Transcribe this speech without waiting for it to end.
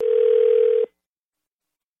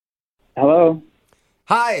Hello?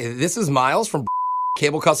 Hi, this is Miles from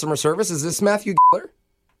Cable Customer Service. Is this Matthew Geller?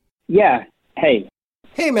 Yeah. Hey.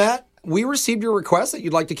 Hey, Matt. We received your request that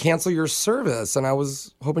you'd like to cancel your service, and I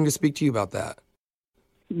was hoping to speak to you about that.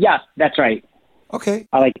 Yeah, that's right. Okay.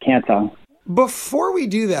 I like to cancel. Before we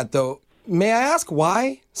do that, though, may I ask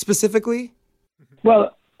why specifically?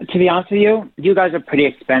 Well, to be honest with you, you guys are pretty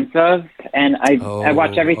expensive, and I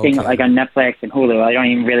watch everything okay. like on Netflix and Hulu. I don't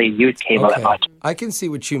even really use cable that much. I can see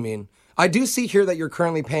what you mean. I do see here that you're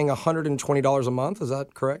currently paying $120 a month. Is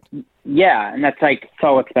that correct? Yeah, and that's like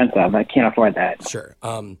so expensive. I can't afford that. Sure.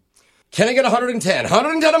 Can I get 110?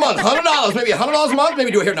 110 a month, $100, maybe $100 a month,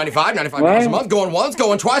 maybe do it here, $95 a month, going once,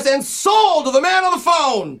 going twice, and sold to the man on the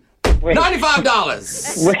phone. Wait.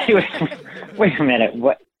 $95. Wait a minute.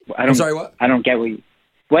 What? I'm sorry, what? I don't get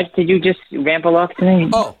what did you just ramble off to me?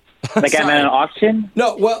 Oh. Like I'm at an auction?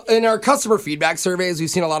 No, well, in our customer feedback surveys,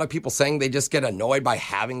 we've seen a lot of people saying they just get annoyed by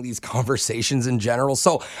having these conversations in general.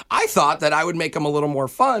 So I thought that I would make them a little more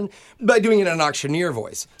fun by doing it in an auctioneer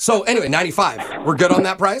voice. So anyway, 95. We're good on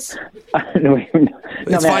that price?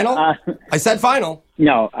 It's final? I said final.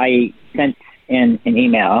 No, I sent in an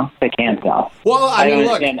email to cancel. Well, I mean,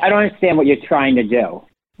 look. I don't understand what you're trying to do.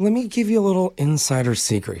 Let me give you a little insider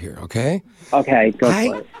secret here, okay? Okay, go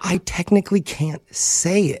for it. I technically can't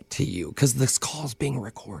say it to you because this call's being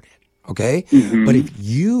recorded, okay? Mm-hmm. But if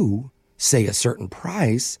you say a certain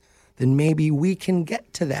price, then maybe we can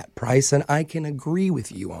get to that price and I can agree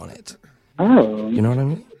with you on it. Oh. You know what I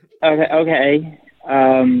mean? Okay.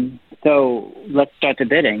 So let's start the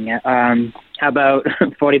bidding. How about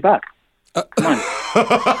 $40? Come on.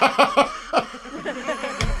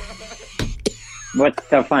 What's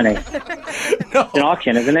so funny? No. It's an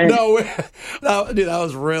auction, isn't it? No, dude, that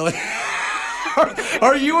was really...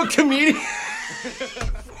 Are you a comedian?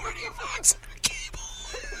 $40 on cable.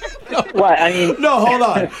 What? I mean... No, hold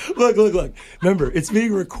on. Look. Remember, it's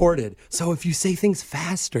being recorded. So if you say things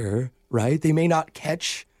faster, right, they may not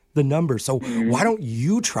catch the number. So why don't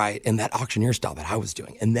you try it in that auctioneer style that I was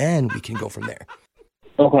doing? And then we can go from there.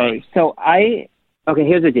 Okay, so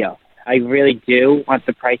here's the deal. I really do want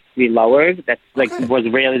the price to be lowered. That's was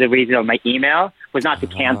really the reason of my email, was not to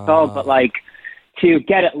cancel, but to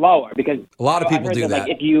get it lower, because a lot of people do that.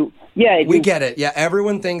 We get it. Yeah,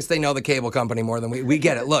 everyone thinks they know the cable company more than we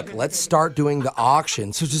get it. Look, let's start doing the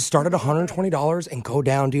auction. So just start at $120 and go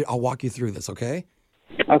down, dude. I'll walk you through this, okay?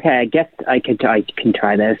 Okay, I guess I can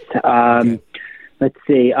try this. Okay. Let's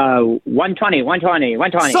see. 120.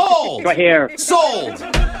 Sold! Right here. Sold!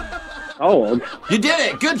 Sold? You did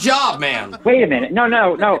it. Good job, man. Wait a minute. No.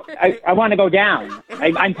 I want to go down.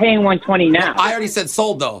 I'm paying 120 now. I already said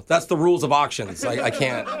sold, though. That's the rules of auctions. I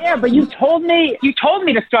can't. Yeah, but you told me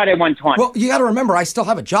to start at 120. Well, you got to remember, I still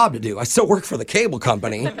have a job to do. I still work for the cable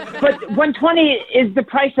company. But 120 is the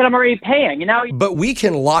price that I'm already paying, But we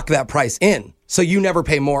can lock that price in, so you never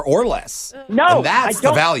pay more or less. No, and that's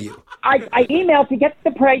the value. I emailed to get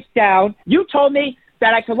the price down. You told me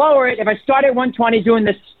that I could lower it if I started at 120 doing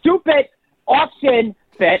this stupid auction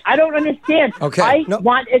bit. I don't understand. Okay. I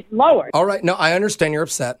want it lowered. All right. No, I understand you're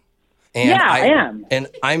upset. And yeah, I am. And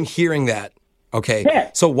I'm hearing that. Okay. Yeah.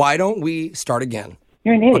 So why don't we start again?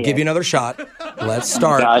 You're an idiot. I'll give you another shot. Let's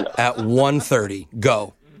start at 130.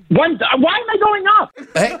 Go. Why am I going up?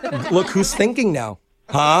 Hey, look who's thinking now.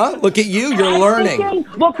 Huh? Look at you. You're learning.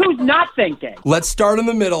 Look who's not thinking. Let's start in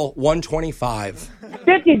the middle. 125.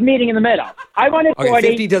 50 is meeting in the middle. I wanted 40. Okay,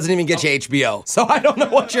 50 doesn't even get you HBO. So I don't know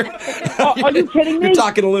what you're... Are you kidding me? You're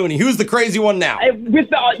talking loony. Who's the crazy one now? With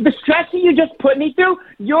the stress that you just put me through,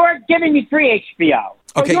 you're giving me free HBO.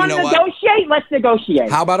 So okay, you want to negotiate? Let's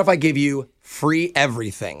negotiate. How about if I give you free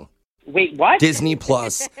everything? Wait, what? Disney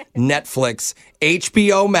Plus, Netflix,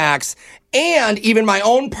 HBO Max, and even my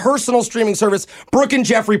own personal streaming service, Brooke and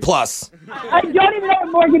Jeffrey Plus. I don't even know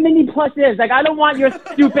what Morgan Mindy Plus is. I don't want your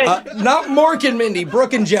stupid... not Mork and Mindy,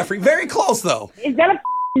 Brooke and Jeffrey. Very close, though. Is that a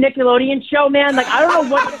Nickelodeon show, man? I don't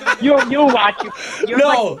know what you watch.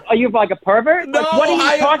 Are you like a pervert? No, what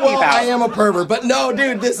are you talking about? I am a pervert, but no,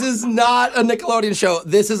 dude, this is not a Nickelodeon show.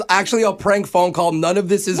 This is actually a prank phone call. None of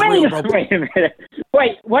this is real, bro. Wait a minute.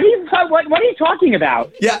 Wait, what are you talking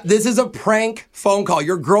about? Yeah, this is a prank phone call.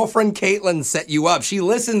 Your girlfriend Caitlin set you up. She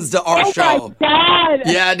listens to our show. My God.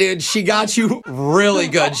 Yeah, dude, she got you really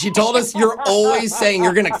good. She told us you're always saying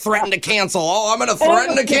you're going to threaten to cancel. Oh, I'm going to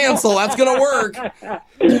threaten to cancel. That's going to work.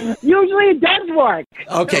 Usually it does work.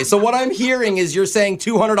 Okay, so what I'm hearing is you're saying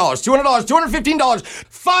 $200, $215,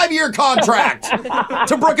 5-year contract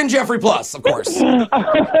to Brooke and Jeffrey Plus, of course.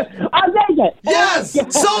 I'll take it. Yes,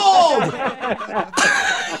 sold.